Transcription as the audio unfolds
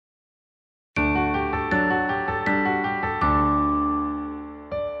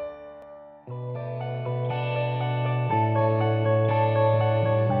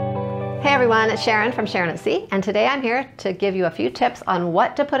everyone, it's Sharon from Sharon at Sea, and today I'm here to give you a few tips on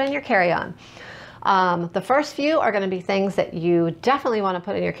what to put in your carry-on. The first few are going to be things that you definitely want to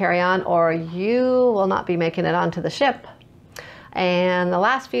put in your carry-on or you will not be making it onto the ship. And the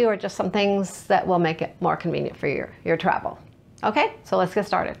last few are just some things that will make it more convenient for your travel. Okay, so let's get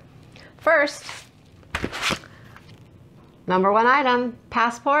started. First, number one item,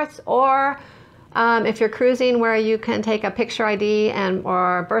 passports, or if you're cruising where you can take a picture ID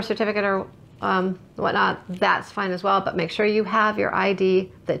or birth certificate or whatnot, that's fine as well, but make sure you have your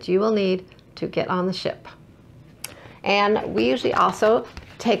ID that you will need to get on the ship. And we usually also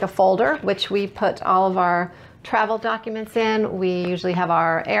take a folder, which we put all of our travel documents in. We usually have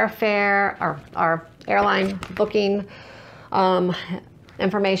our airfare, our airline booking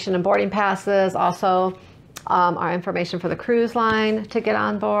information and boarding passes, also our information for the cruise line to get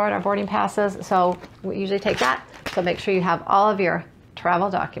on board, our boarding passes. So we usually take that. So make sure you have all of your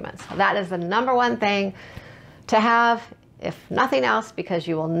travel documents. That is the number one thing to have, if nothing else, because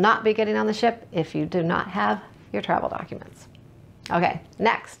you will not be getting on the ship if you do not have your travel documents. Okay,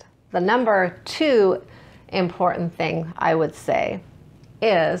 next, the number two important thing I would say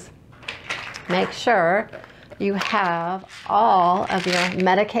is make sure you have all of your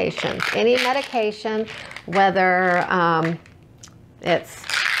medications. Any medication, whether it's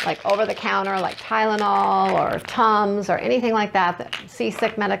like over the counter, like Tylenol or Tums or anything like that,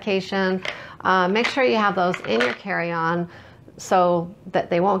 seasick medication, make sure you have those in your carry-on so that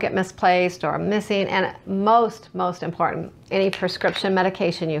they won't get misplaced or missing. And most important, any prescription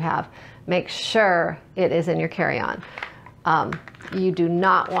medication you have, make sure it is in your carry-on. You do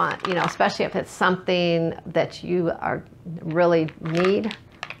not want, especially if it's something that you really need,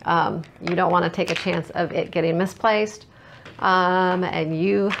 you don't want to take a chance of it getting misplaced and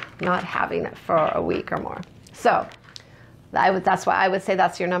you not having it for a week or more. So that's why I would say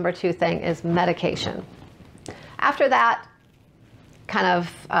that's your number two thing, is medication. After that, kind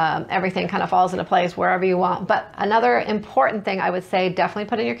of everything kind of falls into place wherever you want. But another important thing I would say definitely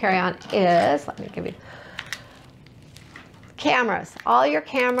put in your carry-on is, let me give you, cameras. All your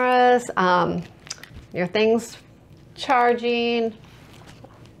cameras, your things, charging,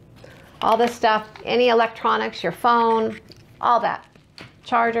 all this stuff, any electronics, your phone, all that,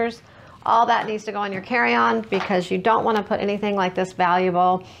 chargers, all that needs to go in your carry-on, because you don't want to put anything like this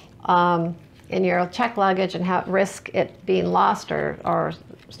valuable in your check luggage and risk it being lost or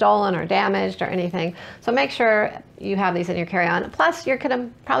stolen or damaged or anything. So make sure you have these in your carry-on. Plus, you're going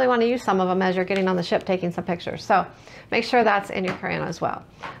to probably want to use some of them as you're getting on the ship taking some pictures. So make sure that's in your carry-on as well.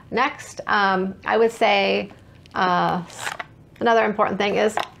 Next, I would say another important thing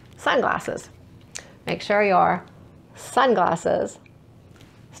is sunglasses. Make sure your sunglasses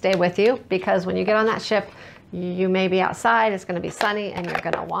stay with you, because when you get on that ship, you may be outside, it's going to be sunny, and you're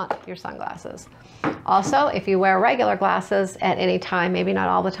going to want your sunglasses. Also, if you wear regular glasses at any time, maybe not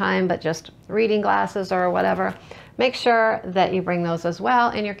all the time, but just reading glasses or whatever, make sure that you bring those as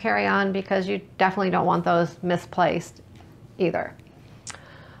well in your carry-on, because you definitely don't want those misplaced either.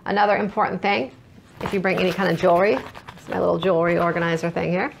 Another important thing, if you bring any kind of jewelry, it's my little jewelry organizer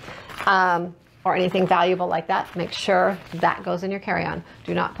thing here, or anything valuable like that, make sure that goes in your carry-on.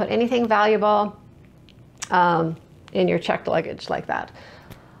 Do not put anything valuable in your checked luggage like that.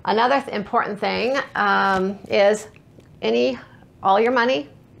 Another important thing is all your money,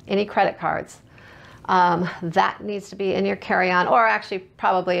 any credit cards. That needs to be in your carry-on, or actually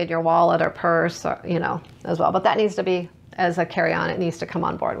probably in your wallet or purse, or, as well. But that needs to be as a carry-on. It needs to come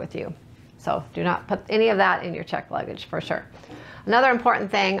on board with you. So do not put any of that in your checked luggage for sure. Another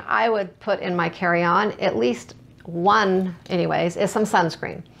important thing I would put in my carry-on, at least one anyways, is some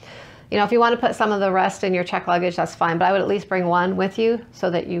sunscreen. If you want to put some of the rest in your checked luggage, that's fine, but I would at least bring one with you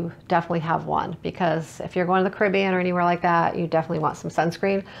so that you definitely have one, because if you're going to the Caribbean or anywhere like that, you definitely want some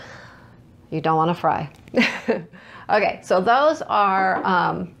sunscreen. You don't want to fry. Okay, so those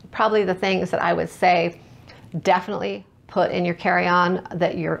are probably the things that I would say definitely put in your carry-on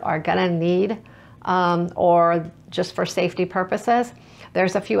that you are gonna need, or just for safety purposes.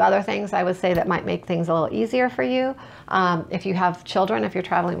 There's a few other things I would say that might make things a little easier for you. If you have children, if you're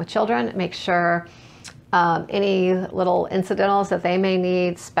traveling with children, make sure any little incidentals that they may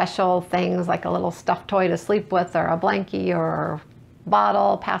need, special things like a little stuffed toy to sleep with, or a blankie or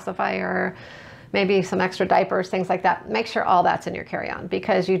bottle, pacifier, maybe some extra diapers, things like that. Make sure all that's in your carry-on,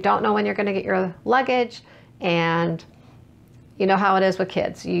 because you don't know when you're going to get your luggage, and you know how it is with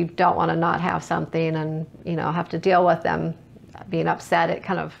kids. You don't want to not have something and have to deal with them being upset. It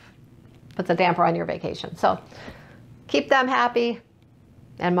kind of puts a damper on your vacation. So keep them happy,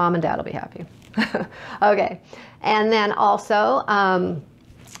 and mom and dad will be happy. Okay, and then also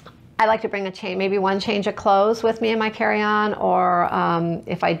I like to bring a change, maybe one change of clothes with me in my carry-on, or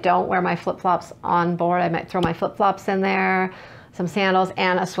if I don't wear my flip-flops on board, I might throw my flip-flops in there, some sandals,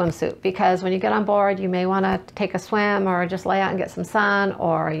 and a swimsuit. Because when you get on board, you may want to take a swim or just lay out and get some sun,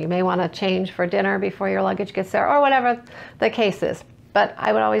 or you may want to change for dinner before your luggage gets there, or whatever the case is. But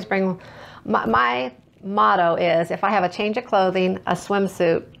I would always bring, my motto is, if I have a change of clothing, a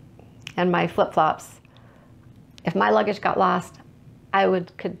swimsuit, and my flip-flops, if my luggage got lost, I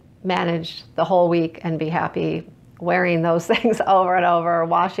could manage the whole week and be happy wearing those things over and over,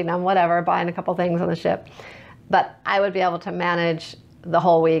 washing them, whatever, buying a couple things on the ship. But I would be able to manage the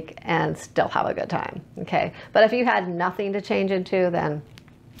whole week and still have a good time, okay? But if you had nothing to change into, then,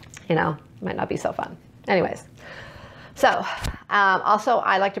 you know, it might not be so fun. Anyways, so also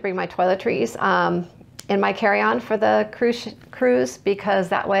I like to bring my toiletries in my carry-on for the cruise, because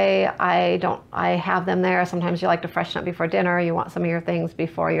that way I have them there. Sometimes you like to freshen up before dinner, you want some of your things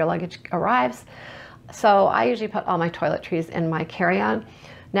before your luggage arrives. So I usually put all my toiletries in my carry-on.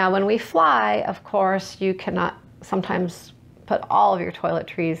 Now when we fly, of course, you cannot sometimes put all of your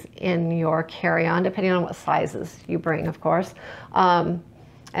toiletries in your carry-on, depending on what sizes you bring, of course.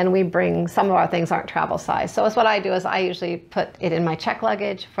 And we bring, some of our things aren't travel size. So what I do is I usually put it in my check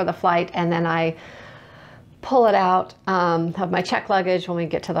luggage for the flight, and then I pull it out of my check luggage when we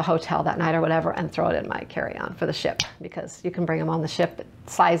get to the hotel that night or whatever, and throw it in my carry-on for the ship, because you can bring them on the ship.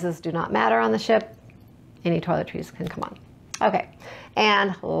 Sizes do not matter on the ship. Any toiletries can come on. Okay,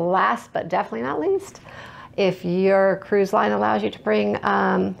 and last but definitely not least, if your cruise line allows you to bring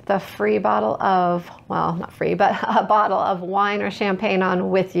the free bottle of, well, not free, but a bottle of wine or champagne on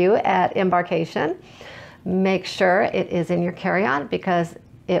with you at embarkation, make sure it is in your carry-on, because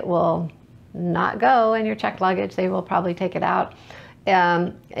it will not go in your checked luggage. They will probably take it out.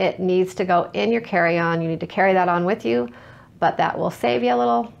 It needs to go in your carry-on. You need to carry that on with you, but that will save you a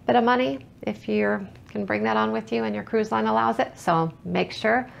little bit of money if you can bring that on with you and your cruise line allows it. So make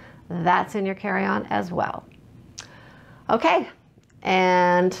sure that's in your carry-on as well. Okay,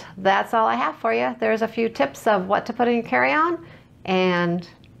 and that's all I have for you. There's a few tips of what to put in your carry-on, and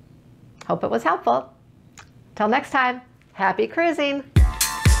hope it was helpful. Till next time, happy cruising.